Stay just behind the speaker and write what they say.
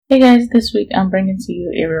Hey guys, this week I'm bringing to you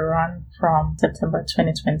a rerun from September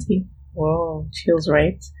 2020. Whoa, chills,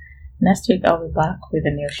 right? Next week I'll be back with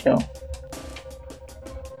a new show.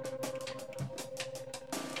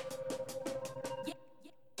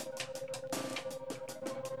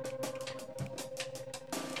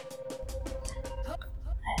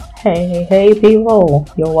 Hey people,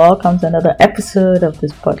 you're welcome to another episode of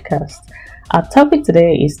this podcast. Our topic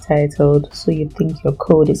today is titled, So You Think Your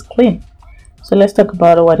Code is Clean? So let's talk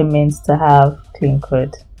about what it means to have clean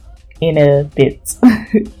code in a bit.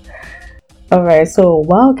 Alright, so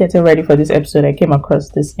while getting ready for this episode, I came across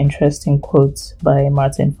this interesting quote by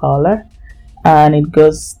Martin Fowler, and it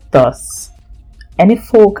goes thus: Any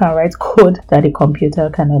fool can write code that a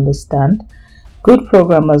computer can understand. Good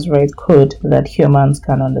programmers write code that humans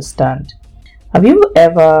can understand. Have you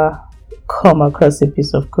ever come across a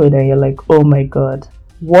piece of code and you're like, oh my god,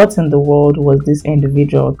 what in the world was this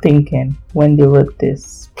individual thinking when they wrote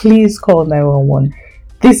this? Please call 911.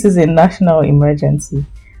 This is a national emergency.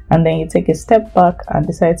 And then you take a step back and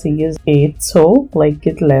decide to use a tool like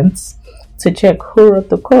GitLens to check who wrote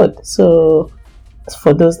the code. So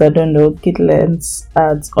for those that don't know, GitLens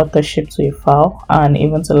adds authorship to a file and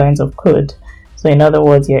even to lines of code. So in other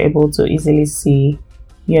words, you're able to easily see,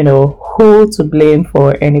 who to blame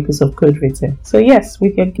for any piece of code written. So yes,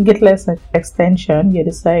 with your GitLens extension, you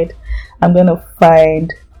decide, I'm going to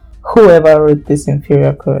find whoever wrote this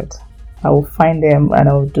inferior code. I will find them and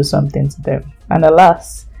I will do something to them. And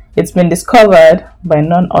alas, it's been discovered by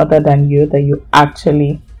none other than you that you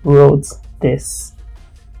actually wrote this.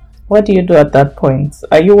 What do you do at that point?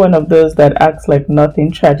 Are you one of those that acts like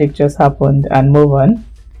nothing tragic just happened and move on?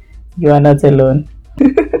 You are not alone.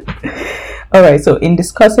 Alright, so in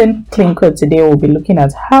discussing clean code today, we'll be looking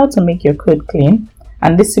at how to make your code clean.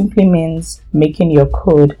 And this simply means making your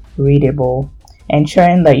code readable,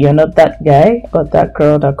 ensuring that you're not that guy or that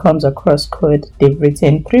girl that comes across code they've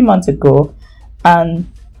written 3 months ago and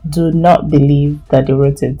do not believe that they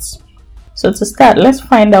wrote it. So to start, let's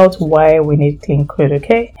find out why we need clean code,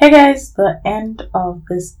 okay? Hey guys, the end of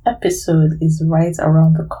this episode is right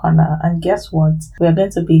around the corner, and guess what? We are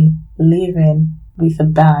going to be leaving with a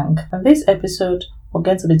bang. In this episode, we're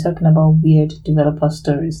going to be talking about weird developer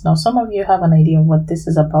stories. Now, some of you have an idea of what this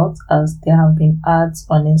is about, as there have been ads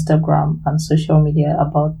on Instagram and social media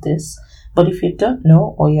about this. But if you don't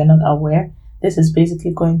know or you're not aware, this is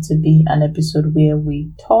basically going to be an episode where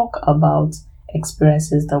we talk about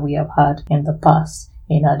experiences that we have had in the past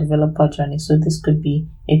in our developer journey. So this could be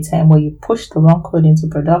a time where you pushed the wrong code into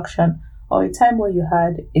production, or a time where you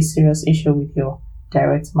had a serious issue with your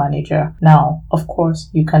direct manager. Now, of course,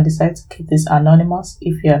 you can decide to keep this anonymous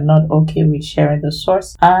if you're not okay with sharing the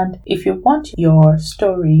source. And if you want your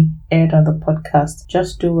story aired on the podcast,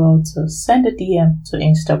 just do well to send a DM to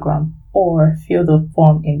Instagram or fill the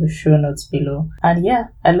form in the show notes below. And yeah,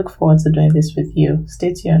 I look forward to doing this with you.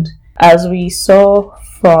 Stay tuned. As we saw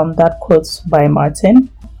from that quote by Martin,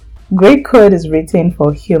 great code is written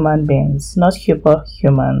for human beings, not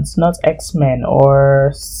superhumans, not X-Men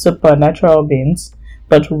or supernatural beings,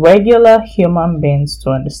 but regular human beings to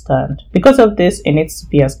understand. Because of this, it needs to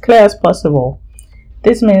be as clear as possible.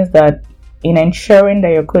 This means that in ensuring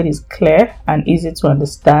that your code is clear and easy to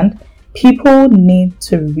understand, people need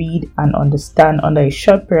to read and understand under a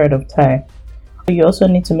short period of time. You also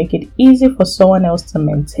need to make it easy for someone else to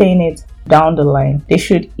maintain it down the line. They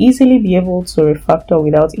should easily be able to refactor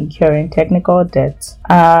without incurring technical debt.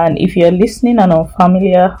 And if you're listening and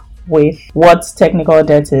unfamiliar with what technical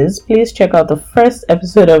debt is, please check out the first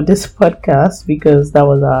episode of this podcast because that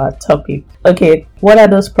was our topic. Okay, what are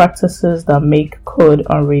those practices that make code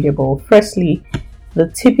unreadable? Firstly, the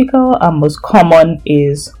typical and most common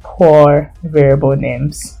is poor variable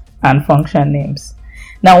names and function names.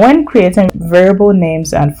 Now, when creating variable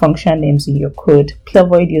names and function names in your code, please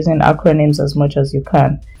avoid using acronyms as much as you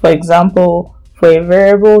can. For example, for a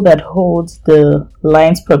variable that holds the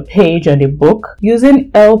lines per page on a book,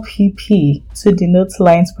 using LPP to denote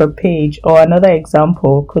lines per page, or another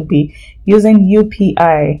example could be using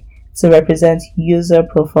UPI to represent user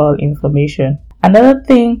profile information. Another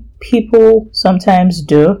thing people sometimes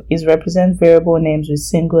do is represent variable names with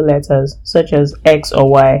single letters, such as X or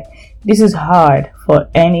Y. This is hard for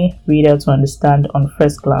any reader to understand on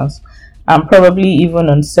first glance, and probably even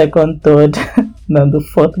on second, third, and the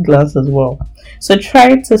fourth glance as well. So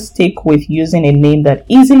try to stick with using a name that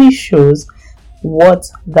easily shows what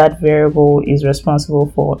that variable is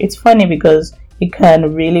responsible for. It's funny because it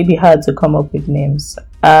can really be hard to come up with names.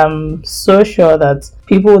 I'm so sure that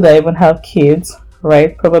people that even have kids,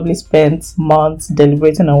 right, probably spent months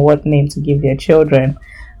deliberating on what name to give their children.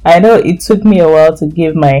 I know it took me a while to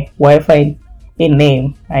give my Wi-Fi a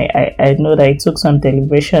name. I know that it took some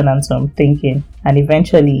deliberation and some thinking, and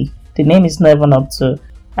eventually the name is not even up to,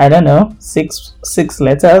 I don't know, six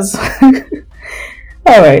letters.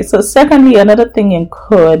 Alright, so secondly, another thing in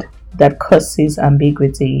code that causes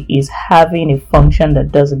ambiguity is having a function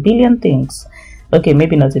that does a billion things. Okay,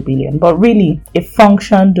 maybe not a billion, but really a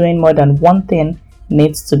function doing more than one thing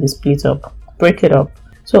needs to be split up. Break it up.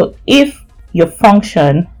 So if your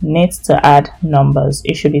function needs to add numbers,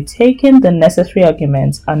 it should be taking the necessary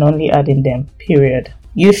arguments and only adding them, period.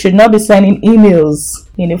 You should not be sending emails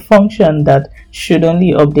in a function that should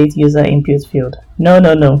only update user input field. No,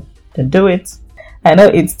 don't do it. I know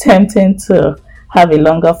it's tempting to have a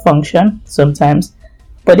longer function sometimes,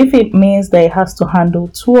 but if it means that it has to handle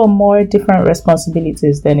 2 or more different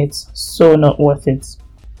responsibilities, then it's so not worth it.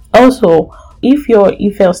 Also, if your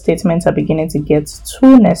if-else statements are beginning to get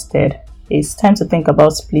too nested, it's time to think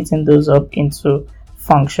about splitting those up into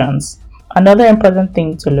functions. Another important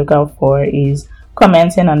thing to look out for is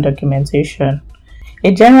commenting and documentation.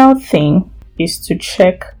 A general thing is to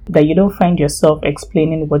check that you don't find yourself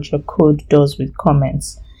explaining what your code does with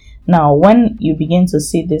comments. Now, when you begin to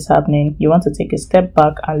see this happening, you want to take a step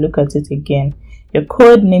back and look at it again. Your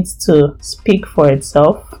code needs to speak for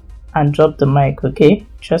itself and drop the mic, okay?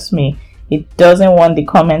 Trust me, it doesn't want the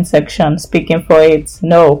comment section speaking for it.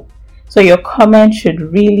 No. So your comment should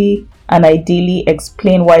really and ideally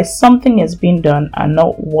explain why something is being done and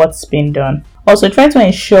not what's being done. Also, try to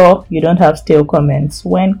ensure you don't have stale comments.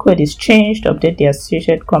 When code is changed, update the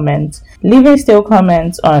associated comments. Leaving stale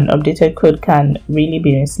comments on updated code can really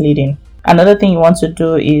be misleading. Another thing you want to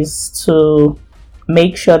do is to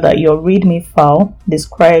make sure that your README file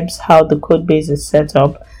describes how the code base is set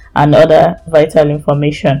up and other vital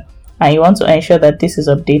information. And you want to ensure that this is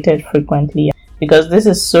updated frequently, because this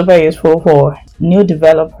is super useful for new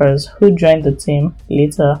developers who join the team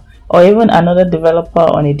later, or even another developer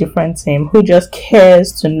on a different team who just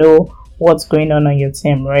cares to know what's going on your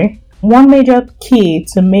team, right? One major key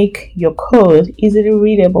to make your code easily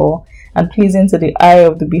readable and pleasing to the eye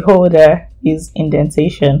of the beholder is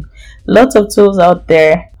indentation. Lots of tools out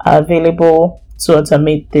there are available to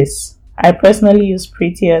automate this. I personally use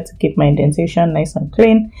Prettier to keep my indentation nice and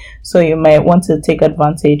clean, so you might want to take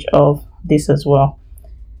advantage of this as well.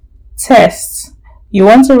 Tests. You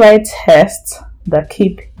want to write tests that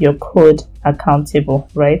keep your code accountable,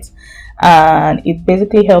 right? And it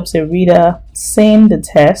basically helps a reader seeing the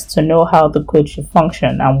test to know how the code should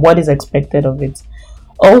function and what is expected of it.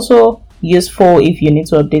 Also useful if you need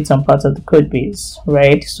to update some parts of the code base,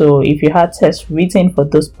 right? So if you had tests written for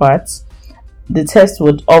those parts, the test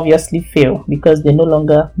would obviously fail because they no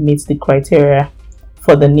longer meet the criteria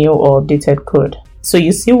for the new or updated code. So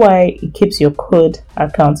you see why it keeps your code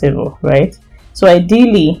accountable, right? So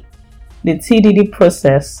ideally, the TDD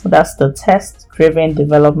process, that's the test-driven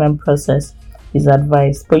development process, is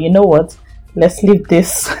advised. But you know what? Let's leave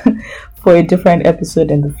this for a different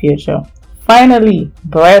episode in the future. Finally,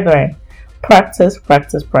 brethren, practice.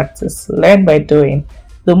 Learn by doing.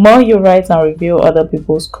 The more you write and review other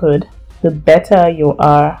people's code, the better you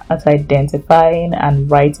are at identifying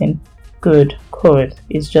and writing good code.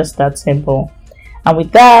 It's just that simple. And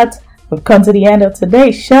with that, we've come to the end of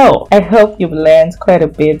today's show. I hope you've learned quite a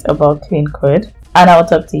bit about clean code, and I'll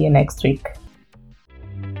talk to you next week.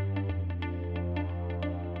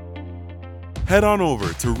 Head on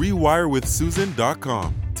over to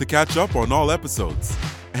rewirewithsusan.com to catch up on all episodes.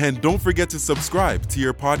 And don't forget to subscribe to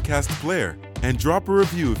your podcast player and drop a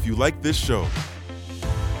review if you like this show.